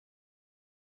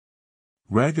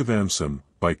Raghuvamsam,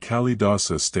 by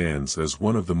Kālidāsa, stands as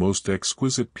one of the most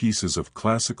exquisite pieces of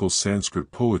classical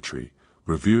Sanskrit poetry,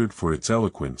 revered for its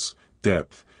eloquence,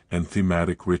 depth, and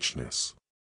thematic richness.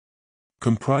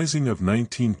 Comprising of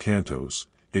 19 cantos,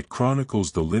 it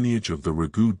chronicles the lineage of the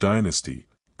Raghu dynasty,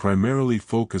 primarily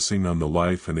focusing on the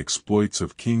life and exploits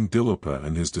of King Dilīpa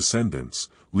and his descendants,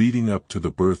 leading up to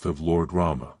the birth of Lord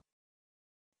Rama.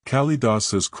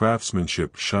 Kālidāsa's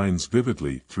craftsmanship shines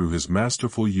vividly through his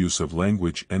masterful use of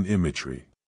language and imagery.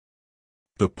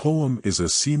 The poem is a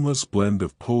seamless blend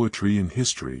of poetry and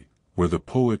history, where the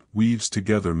poet weaves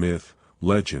together myth,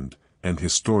 legend, and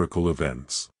historical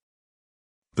events.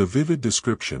 The vivid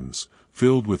descriptions,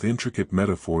 filled with intricate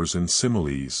metaphors and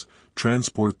similes,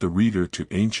 transport the reader to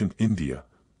ancient India,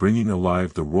 bringing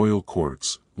alive the royal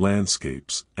courts,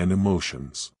 landscapes, and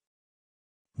emotions.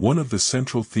 One of the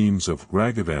central themes of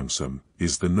Raghuvamsam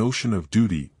is the notion of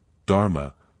duty,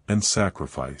 dharma, and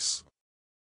sacrifice.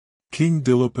 King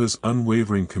Dilīpa's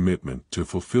unwavering commitment to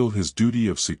fulfill his duty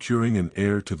of securing an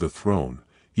heir to the throne,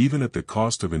 even at the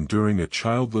cost of enduring a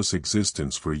childless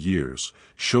existence for years,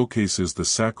 showcases the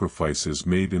sacrifices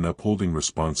made in upholding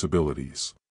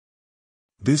responsibilities.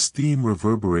 This theme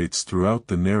reverberates throughout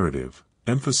the narrative,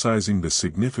 emphasizing the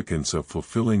significance of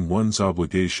fulfilling one's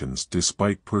obligations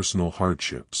despite personal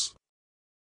hardships.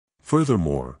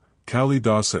 Furthermore,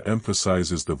 Kālidāsa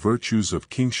emphasizes the virtues of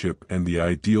kingship and the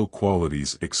ideal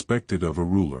qualities expected of a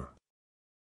ruler.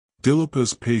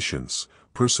 Dilīpa's patience,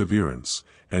 perseverance,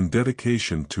 and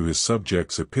dedication to his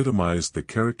subjects epitomize the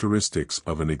characteristics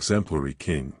of an exemplary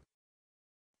king.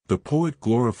 The poet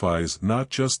glorifies not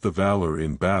just the valor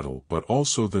in battle but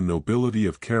also the nobility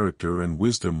of character and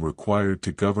wisdom required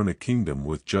to govern a kingdom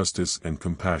with justice and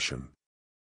compassion.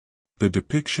 The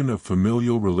depiction of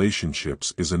familial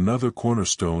relationships is another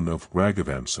cornerstone of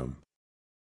Raghuvamsam.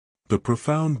 The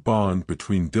profound bond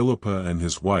between Dilīpa and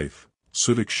his wife,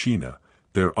 Sudakshina,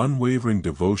 their unwavering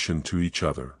devotion to each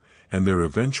other, and their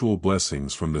eventual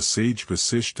blessings from the sage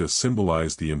Vasishtha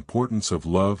symbolize the importance of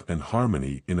love and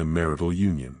harmony in a marital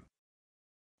union.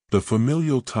 The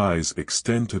familial ties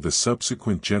extend to the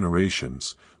subsequent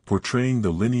generations, portraying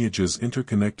the lineage's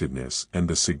interconnectedness and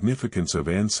the significance of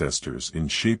ancestors in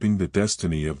shaping the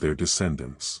destiny of their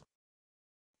descendants.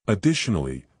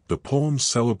 Additionally, the poem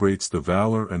celebrates the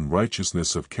valor and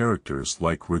righteousness of characters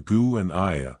like Raghu and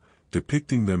Aja,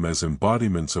 depicting them as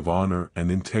embodiments of honor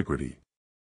and integrity.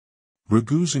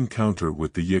 Raghu's encounter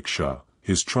with the Yaksha,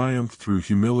 his triumph through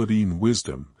humility and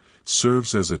wisdom,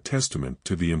 serves as a testament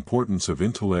to the importance of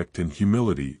intellect and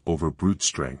humility over brute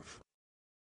strength.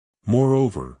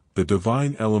 Moreover, the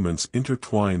divine elements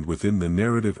intertwined within the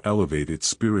narrative elevate its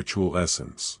spiritual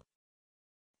essence.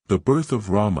 The birth of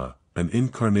Rama, an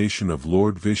incarnation of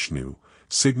Lord Vishnu,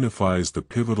 signifies the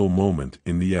pivotal moment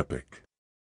in the epic.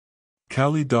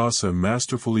 Kālidāsa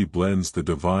masterfully blends the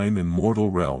divine and mortal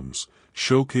realms,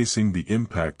 showcasing the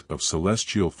impact of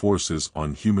celestial forces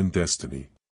on human destiny.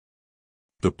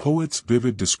 The poet's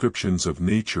vivid descriptions of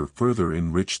nature further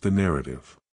enrich the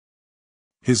narrative.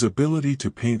 His ability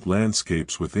to paint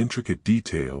landscapes with intricate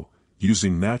detail,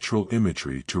 using natural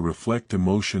imagery to reflect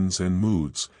emotions and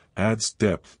moods, adds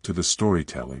depth to the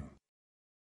storytelling.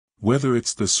 Whether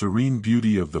it's the serene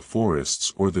beauty of the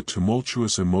forests or the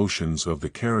tumultuous emotions of the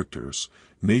characters,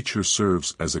 nature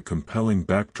serves as a compelling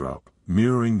backdrop,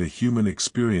 mirroring the human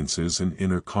experiences and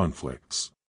inner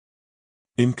conflicts.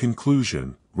 In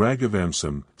conclusion,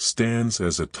 Raghuvamsam stands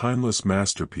as a timeless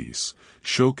masterpiece,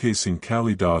 showcasing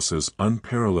Kālidāsa's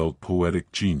unparalleled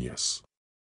poetic genius.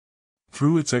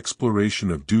 Through its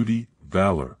exploration of duty,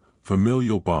 valor,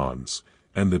 familial bonds,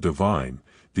 and the divine,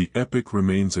 the epic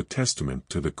remains a testament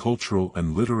to the cultural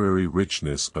and literary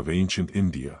richness of ancient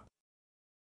India.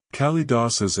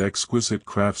 Kālidāsa's exquisite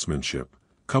craftsmanship,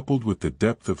 coupled with the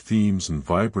depth of themes and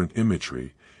vibrant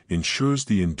imagery, ensures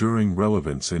the enduring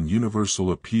relevance and universal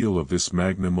appeal of this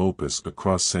magnum opus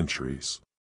across centuries.